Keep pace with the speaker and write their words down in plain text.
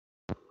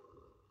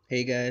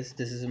Hey guys,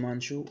 this is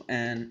Manshu,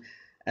 and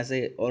as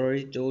I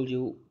already told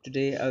you,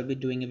 today I'll be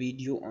doing a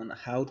video on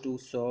how to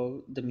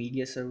solve the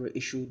media server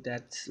issue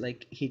that's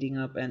like heating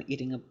up and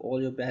eating up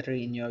all your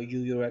battery in your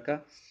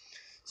Yureka.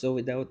 So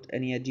without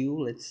any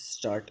ado, let's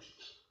start.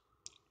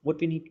 What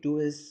we need to do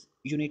is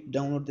you need to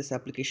download this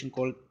application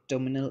called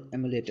Terminal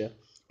Emulator.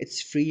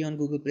 It's free on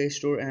Google Play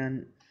Store,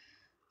 and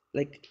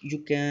like you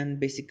can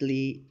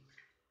basically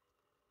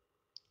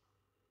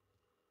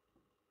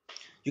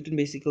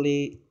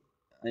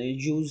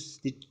use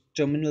the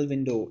terminal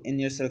window in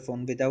your cell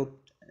phone without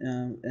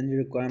any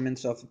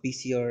requirements of a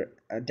PC or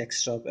a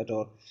desktop at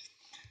all.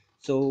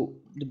 So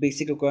the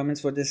basic requirements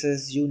for this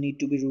is you need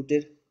to be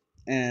rooted,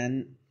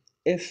 and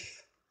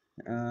if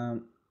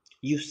um,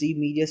 you see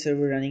media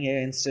server running here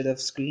instead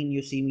of screen,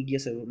 you see media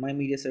server. My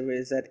media server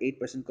is at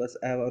 8% because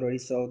I have already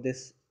solved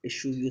this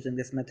issue using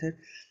this method.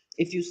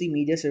 If you see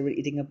media server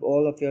eating up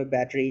all of your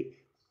battery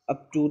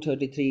up to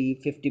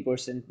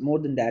 33-50% more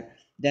than that,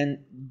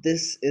 then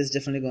this is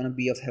definitely going to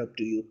be of help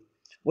to you.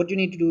 What you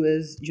need to do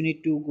is you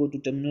need to go to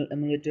terminal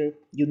emulator,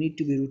 you need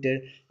to be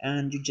rooted,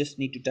 and you just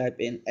need to type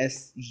in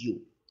SU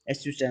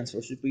stands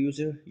for super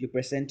user. You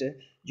press enter,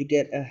 you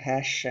get a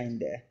hash sign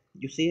there,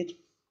 you see it.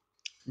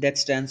 That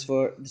stands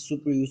for the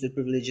super user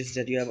privileges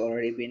that you have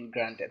already been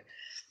granted.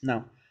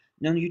 Now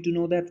now you to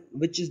know that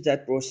which is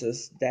that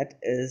process that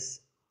is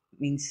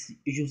means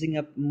using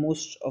up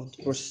most of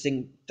the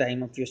processing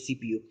time of your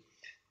CPU,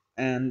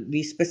 and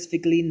we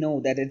specifically know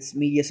that it's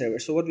media server.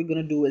 So what we're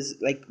going to do is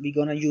like we're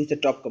going to use the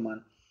top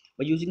command.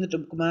 By using the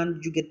top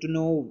command, you get to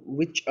know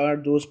which are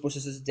those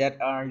processes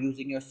that are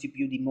using your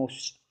CPU the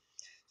most.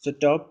 So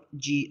top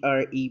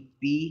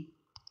grep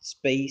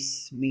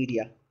space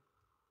media,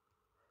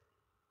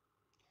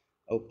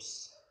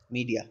 oops,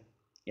 media,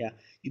 yeah,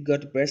 you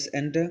got to press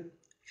enter.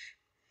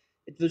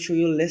 It will show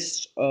you a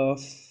list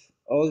of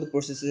all the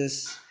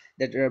processes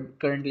that are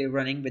currently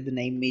running with the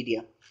name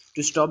media.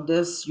 To stop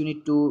this, you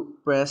need to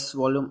press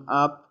volume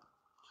up,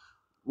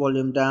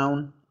 volume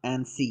down,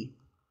 and C.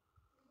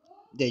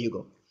 There you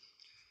go.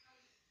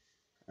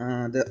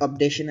 The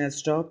updation has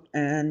stopped,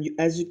 and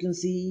as you can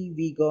see,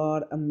 we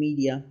got a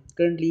media.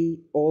 Currently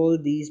all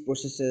these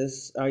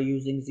processes are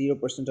using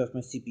 0% of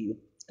my CPU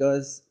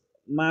because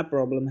my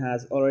problem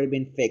has already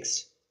been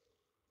fixed.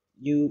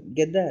 You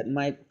get that?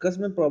 My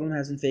customer problem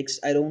hasn't fixed.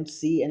 I don't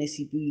see any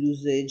CPU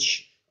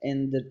usage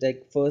in the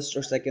like first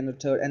or second or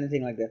third,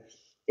 anything like that.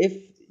 If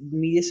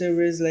media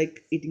server is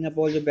like eating up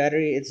all your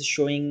battery, it's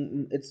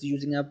showing it's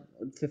using up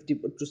 50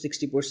 to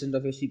 60%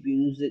 of your CPU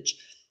usage.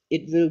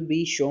 It will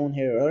be shown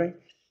here, alright?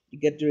 You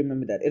get to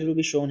remember that. It will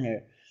be shown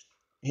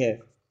here.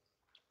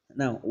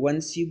 Now,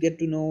 once you get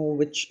to know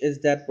which is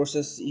that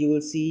process, you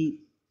will see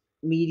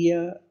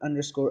media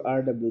underscore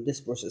rw,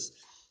 this process.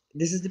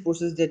 This is the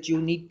process that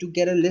you need to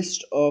get a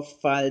list of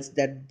files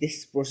that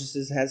this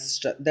process has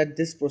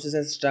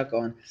stuck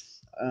on.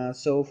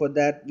 So for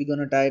that, we're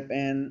gonna type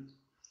in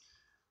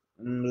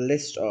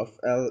list of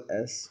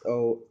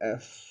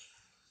lsof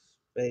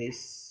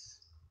space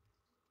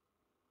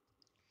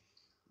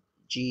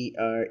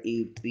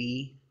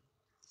grep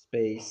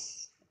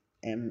space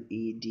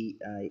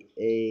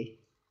media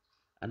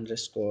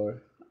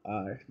underscore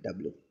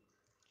rw,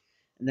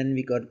 and then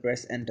we got to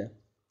press enter.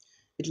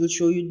 It will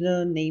show you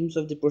the names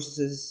of the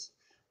processes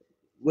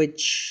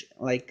which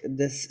like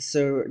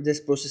this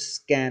process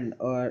can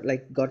or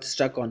like got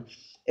stuck on.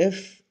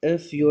 If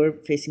you're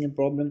facing a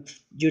problem,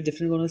 you're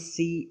definitely going to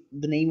see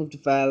the name of the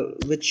file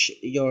which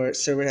your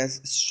server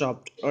has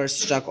stopped or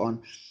stuck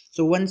on.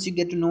 So once you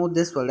get to know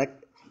this file, like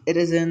it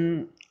is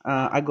in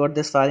I got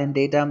this file in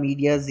data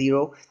media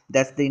 0.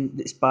 That's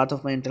this part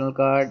of my internal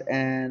card.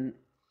 And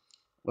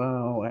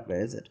wow,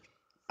 where is it?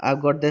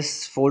 I've got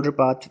this folder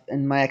path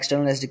in my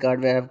external SD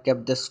card where I've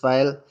kept this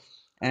file,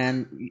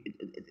 and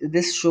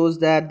this shows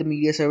that the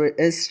media server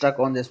is stuck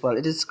on this file.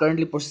 It is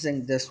currently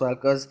processing this file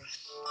because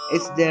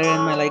it's there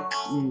in my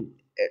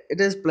it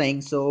is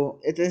playing, so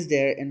it is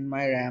there in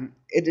my RAM.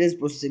 It is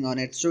processing on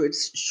it, so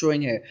it's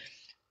showing here.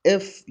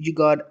 If you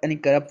got any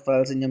corrupt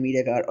files in your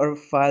media card or a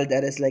file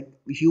that is like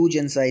huge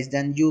in size,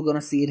 then you're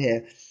gonna see it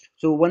here.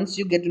 So once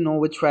you get to know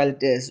which file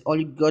it is, all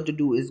you got to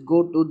do is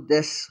go to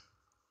this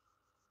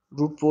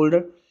root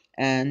folder,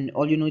 and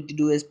all you need to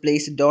do is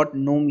place dot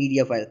no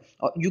media file.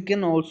 You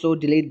can also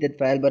delete that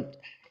file,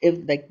 but if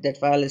like that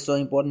file is so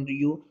important to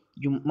you,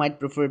 you might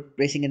prefer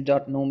placing a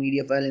dot no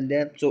media file in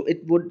there, so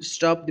it would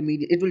stop the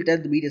media. It will tell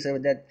the media server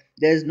that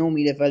there is no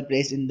media file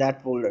placed in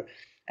that folder,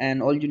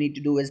 and all you need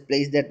to do is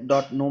place that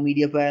dot no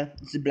media file.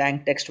 It's a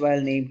blank text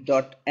file named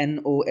dot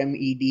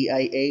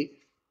nomedia,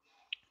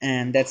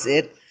 and that's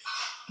it.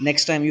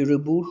 Next time you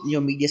reboot,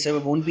 your media server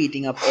won't be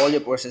eating up all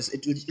your process.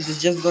 It is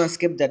just gonna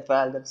skip that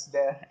file that's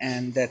there,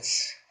 and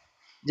that's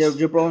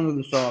your problem will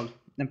be solved.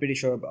 I'm pretty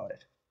sure about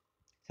it.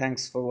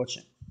 Thanks for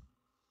watching.